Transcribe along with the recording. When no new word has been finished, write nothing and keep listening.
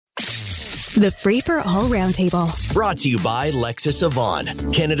The Free for All Roundtable. Brought to you by Lexus Avon,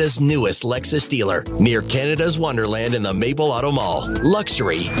 Canada's newest Lexus dealer, near Canada's Wonderland in the Maple Auto Mall.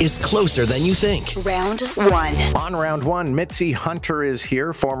 Luxury is closer than you think. Round one. On round one, Mitzie Hunter is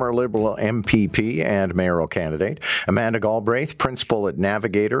here, former Liberal MPP and mayoral candidate. Amanda Galbraith, principal at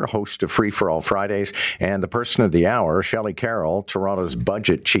Navigator, host of Free for All Fridays, and the person of the hour, Shelley Carroll, Toronto's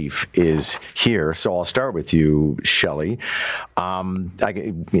budget chief, is here. So I'll start with you, Shelley.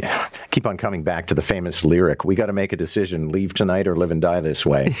 I keep on coming back to the famous lyric, we got to make a decision, leave tonight or live and die this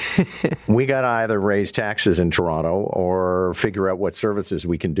way. We got to either raise taxes in Toronto or figure out what services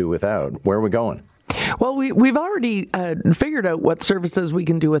we can do without. Where are we going? Well, we've already figured out what services we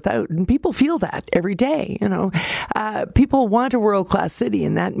can do without, and people feel that every day. People want a world-class city,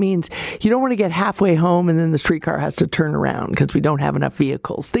 and that means you don't want to get halfway home and then the streetcar has to turn around because we don't have enough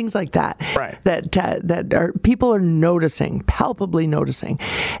vehicles. Things like that. Right. That people are noticing, palpably noticing,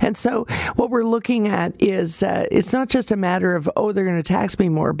 and so what we're looking at is it's not just a matter of they're going to tax me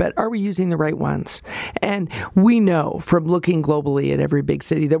more, but are we using the right ones? And we know from looking globally at every big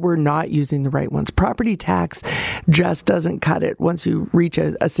city that we're not using the right ones. Property tax just doesn't cut it once you reach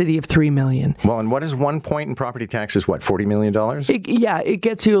a city of 3 million. Well, and what is 1 point in property taxes? What, $40 million? It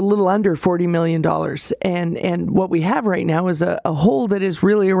gets you a little under $40 million. And what we have right now is a hole that is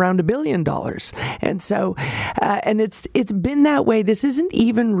really around $1 billion. And so, and it's been that way. This isn't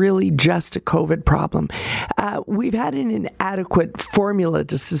even really just a COVID problem. We've had an inadequate formula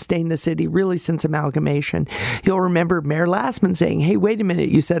to sustain the city really since amalgamation. You'll remember Mayor Lastman saying, hey, wait a minute,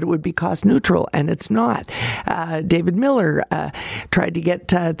 you said it would be cost neutral, and it's not. David Miller tried to get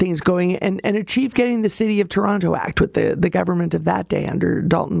things going and achieve getting the City of Toronto Act with the government of that day under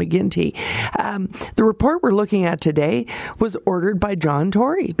Dalton McGuinty. The report we're looking at today was ordered by John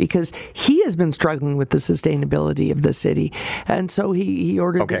Tory because he has been struggling with the sustainability of the city. And so he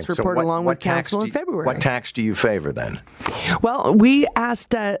ordered this report along with Council in February. What tax do you favor then? Well, we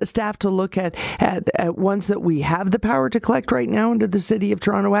asked staff to look at ones that we have the power to collect right now under the City of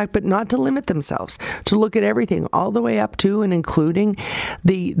Toronto Act, but not to limit themselves, to look at everything all the way up to and including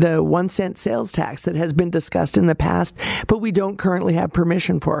the 1 cent sales tax that has been discussed in the past, but we don't currently have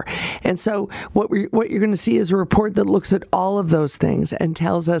permission for. And so what you're going to see is a report that looks at all of those things and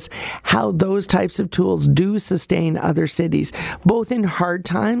tells us how those types of tools do sustain other cities, both in hard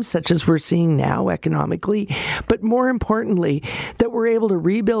times, such as we're seeing now economically, but more importantly, that we're able to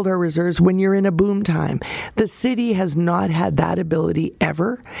rebuild our reserves when you're in a boom time. The city has not had that ability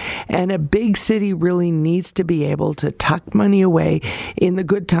ever, and a big city really needs to be able to tuck money away in the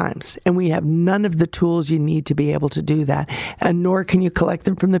good times, and we have none of the tools you need to be able to do that, and nor can you collect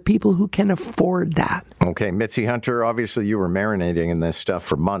them from the people who can afford that. Okay, Mitzie Hunter, obviously you were marinating in this stuff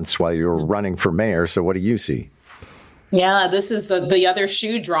for months while you were running for mayor, so what do you see? Yeah, this is the other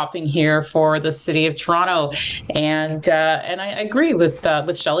shoe dropping here for the City of Toronto, and I agree with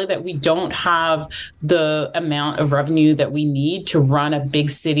Shelley that we don't have the amount of revenue that we need to run a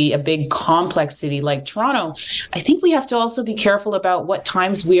big city, a big complex city like Toronto. I think we have to also be careful about what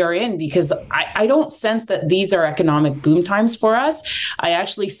times we are in, because I don't sense that these are economic boom times for us. I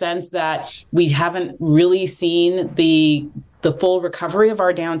actually sense that we haven't really seen the full recovery of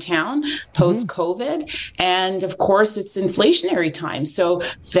our downtown post-COVID. And of course, it's inflationary time. So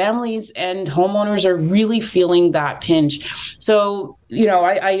families and homeowners are really feeling that pinch. So,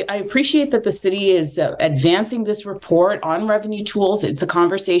 I appreciate that the city is advancing this report on revenue tools. It's a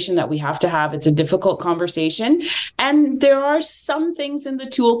conversation that we have to have. It's a difficult conversation. And there are some things in the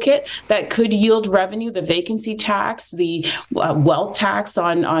toolkit that could yield revenue, the vacancy tax, the wealth tax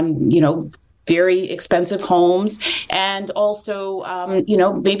on very expensive homes, and also,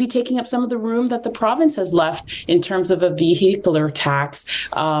 maybe taking up some of the room that the province has left in terms of a vehicular tax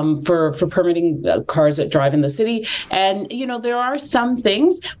for permitting cars that drive in the city. And, there are some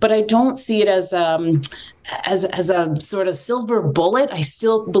things, but I don't see it as a sort of silver bullet. I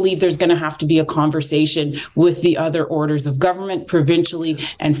still believe there's going to have to be a conversation with the other orders of government, provincially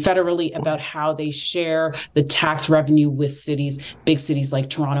and federally, about how they share the tax revenue with cities. Big cities like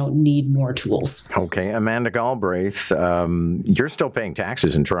Toronto need more tools. Okay, Amanda Galbraith, you're still paying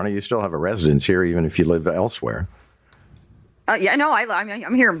taxes in Toronto. You still have a residence here, even if you live elsewhere.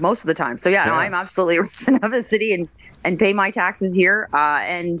 I'm here most of the time. So I'm absolutely a resident of the city and pay my taxes here.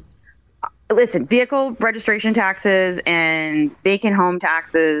 And listen, vehicle registration taxes and vacant home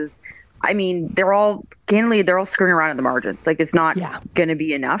taxes, I mean, they're all screwing around at the margins. Like, it's not going to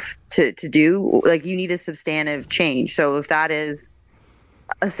be enough to do. Like, you need a substantive change. So if that is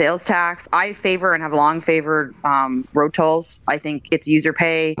a sales tax, I favor and have long favored road tolls. I think it's user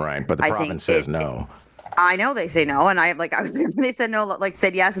pay. Right, but the province says no. I know they say no, and I was there when they said no,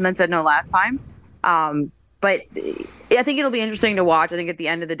 said yes and then said no last time. But I think it'll be interesting to watch. I think at the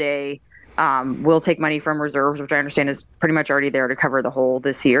end of the day, we'll take money from reserves, which I understand is pretty much already there to cover the whole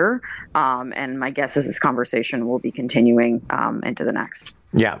this year. And my guess is this conversation will be continuing into the next.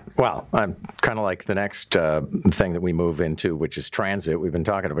 Yeah, well, I'm kind of like the next thing that we move into, which is transit. We've been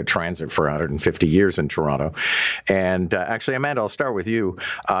talking about transit for 150 years in Toronto. And actually, Amanda, I'll start with you.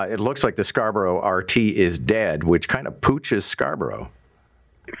 It looks like the Scarborough RT is dead, which kind of pooches Scarborough.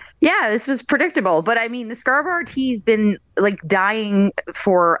 Yeah, this was predictable. But I mean, the Scarborough RT's been dying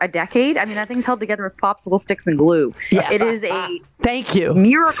for a decade. I mean, that thing's held together with popsicle sticks and glue. Yes. It is a thank you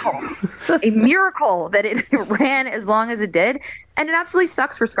miracle, a miracle that it ran as long as it did. And it absolutely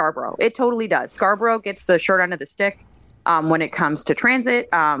sucks for Scarborough. It totally does. Scarborough gets the short end of the stick. When it comes to transit,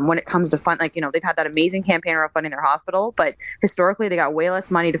 when it comes to fund, they've had that amazing campaign around funding their hospital, but historically they got way less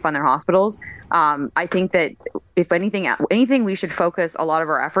money to fund their hospitals. I think that if anything, we should focus a lot of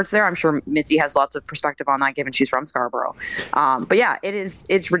our efforts there. I'm sure Mitzie has lots of perspective on that, given she's from Scarborough. But yeah,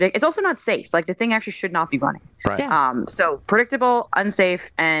 it's ridiculous. It's also not safe. The thing actually should not be running. Right. Yeah. So predictable,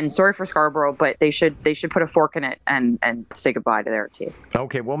 unsafe, and sorry for Scarborough, but they should put a fork in it and say goodbye to their RT.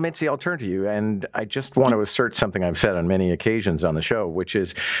 Okay, well, Mitzie, I'll turn to you, and I just want to assert something I've said on many occasions on the show, which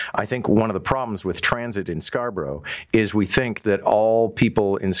is I think one of the problems with transit in Scarborough is we think that all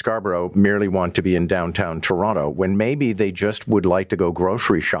people in Scarborough merely want to be in downtown Toronto, when maybe they just would like to go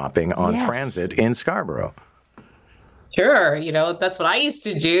grocery shopping on transit in Scarborough. Sure. That's what I used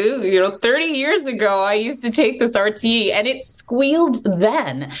to do. 30 years ago, I used to take this RTE and it squealed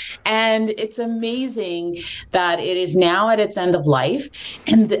then. And it's amazing that it is now at its end of life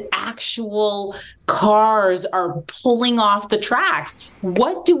and the actual cars are pulling off the tracks.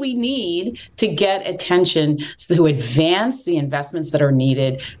 What do we need to get attention to advance the investments that are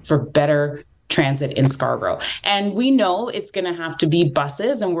needed for better transit in Scarborough? And we know it's going to have to be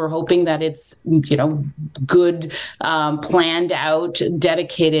buses, and we're hoping that it's good, planned out,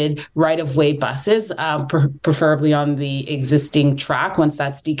 dedicated right-of-way buses, preferably on the existing track once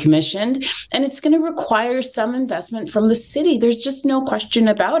that's decommissioned. And it's going to require some investment from the city. There's just no question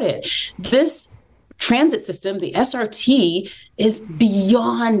about it. This transit system, the SRT, is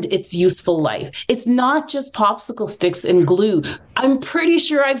beyond its useful life. It's not just popsicle sticks and glue. I'm pretty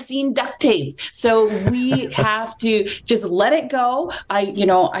sure I've seen duct tape. So we have to just let it go.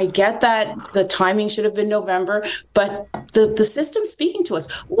 I get that the timing should have been November, but the system's speaking to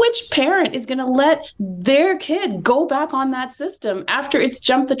us. Which parent is going to let their kid go back on that system after it's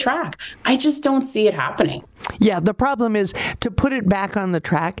jumped the track? I just don't see it happening. Yeah, the problem is to put it back on the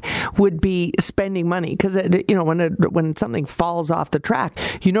track would be spending money, because when something falls off the track,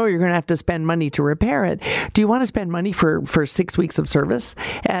 you're going to have to spend money to repair it. Do you want to spend money for 6 weeks of service?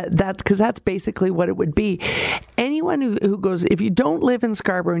 That's basically what it would be. Anyone who goes, if you don't live in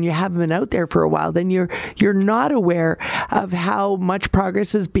Scarborough and you haven't been out there for a while, then you're not aware of how much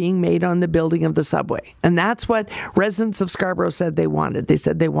progress is being made on the building of the subway. And that's what residents of Scarborough said they wanted. They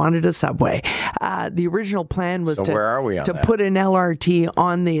said they wanted a subway. The original plan was where are we on to that? put an LRT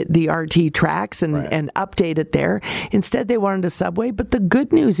on the RT tracks and update it there. Instead, they wanted a subway. But the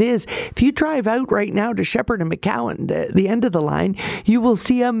good news is, if you drive out right now to Shepherd and McCowan, the end of the line, you will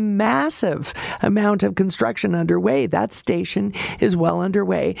see a massive amount of construction underway. That station is well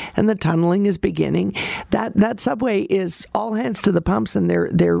underway, and the tunneling is beginning. That subway is all hands to the pumps, and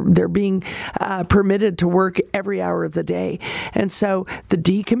they're being permitted to work every hour of the day. And so the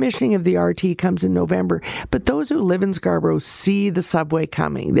decommissioning of the RT comes in November. But those who live in Scarborough see the subway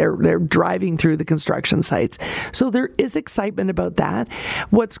coming. They're driving through the construction sites. So there is excitement about that.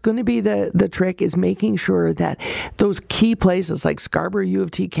 What's going to be the trick is making sure that those key places like Scarborough U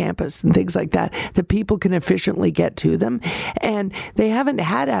of T campus and things like that people can efficiently get to them. And they haven't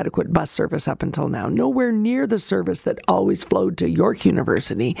had adequate bus service up until now, nowhere near the service that always flowed to York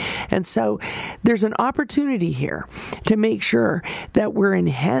University. And so there's an opportunity here to make sure that we're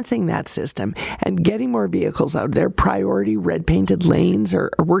enhancing that system and getting more vehicles out there. Priority red painted lanes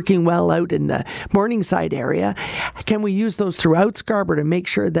are working well out in the Morningside area. Can we use those throughout Scarborough to make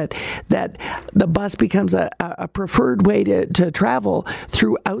sure that the bus becomes a preferred way to travel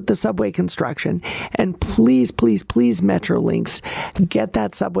throughout the subway construction? And please, please, please, Metrolinx, get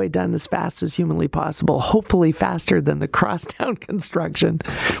that subway done as fast as humanly possible, hopefully faster than the crosstown construction.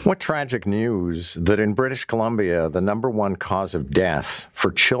 What tragic news that in British Columbia, the number one cause of death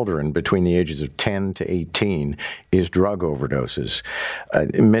for children between the ages of 10 to 18 is drug overdoses.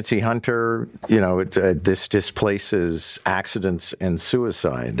 Mitzie Hunter, this displaces accidents and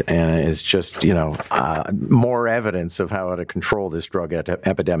suicide, and it's just, more evidence of how out of control this drug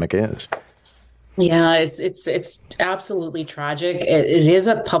epidemic is. Yeah, it's absolutely tragic. It is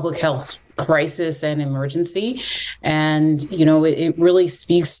a public health crisis and emergency, and it really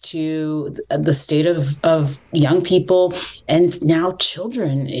speaks to the state of young people and now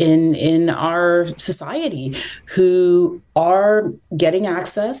children in our society who are getting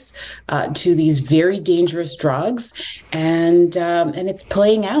access to these very dangerous drugs, and it's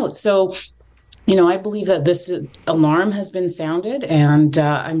playing out. So I believe that this alarm has been sounded, and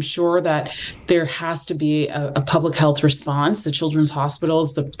I'm sure that there has to be a public health response. The children's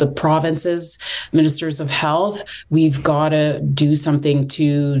hospitals, the provinces, ministers of health, we've got to do something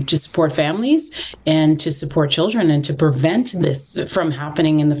to support families and to support children and to prevent this from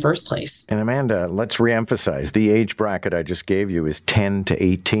happening in the first place. And Amanda, let's reemphasize, the age bracket I just gave you is 10 to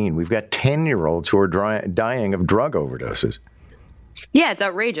 18. We've got 10-year-olds who are dying of drug overdoses. Yeah, it's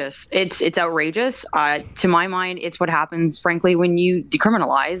outrageous. It's outrageous. To my mind, it's what happens, frankly, when you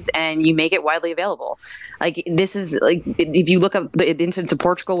decriminalize and you make it widely available. Like, this is like, if you look up the incidents of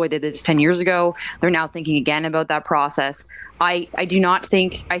Portugal, where they did this 10 years ago, they're now thinking again about that process. I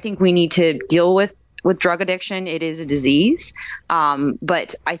think we need to deal with drug addiction. It is a disease.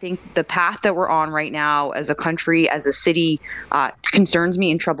 But I think the path that we're on right now as a country, as a city, concerns me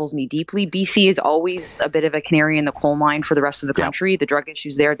and troubles me deeply. BC is always a bit of a canary in the coal mine for the rest of the country. The drug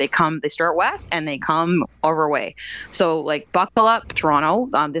issues there, they start west and they come our way. So buckle up, Toronto.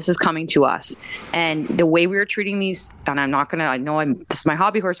 This is coming to us. And the way we are treating these, and this is my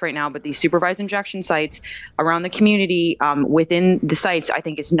hobby horse right now, but these supervised injection sites around the community, within the sites, I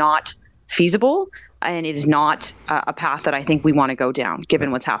think is not feasible. And it is not a path that I think we want to go down,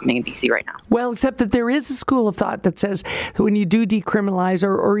 given what's happening in BC right now. Well, except that there is a school of thought that says that when you do decriminalize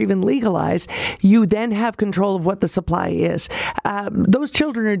or even legalize, you then have control of what the supply is. Those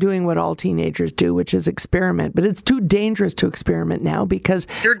children are doing what all teenagers do, which is experiment. But it's too dangerous to experiment now because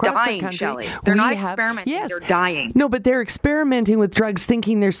they're dying, Shelley. They're not experimenting. Yes. They're dying. No, but they're experimenting with drugs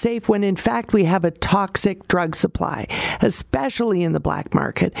thinking they're safe when, in fact, we have a toxic drug supply, especially in the black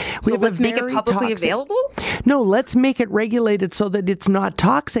market. So let's make it publicly available? No, let's make it regulated so that it's not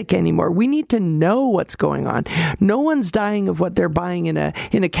toxic anymore. We need to know what's going on. No one's dying of what they're buying in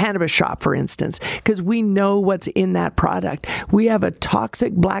a cannabis shop, for instance, because we know what's in that product. We have a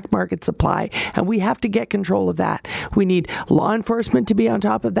toxic black market supply, and we have to get control of that. We need law enforcement to be on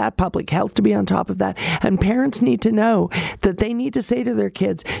top of that, public health to be on top of that, and parents need to know that they need to say to their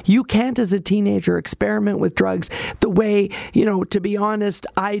kids, you can't as a teenager experiment with drugs the way, to be honest,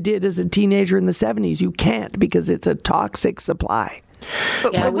 I did as a teenager in the 70s. You can't, because it's a toxic supply.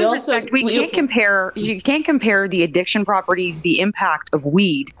 But you can't compare the addiction properties, the impact of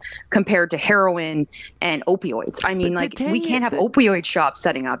weed compared to heroin and opioids. I mean, we can't have opioid shops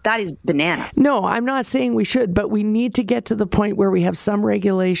setting up. That is bananas. No, I'm not saying we should, but we need to get to the point where we have some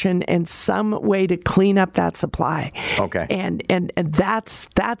regulation and some way to clean up that supply. Okay. And that's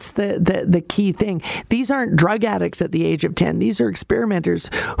the key thing. These aren't drug addicts at the age of 10. These are experimenters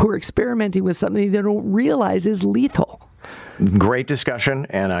who are experimenting with something they don't realize is lethal. Great discussion,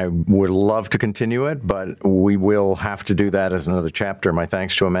 and I would love to continue it, but we will have to do that as another chapter. My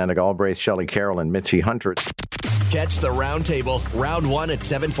thanks to Amanda Galbraith, Shelley, Carroll, and Mitzie Hunter. Catch the Roundtable, Round 1 at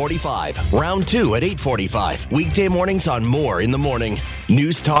 7:45, Round 2 at 8:45. Weekday mornings on More in the Morning.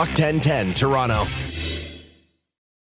 News Talk 1010, Toronto.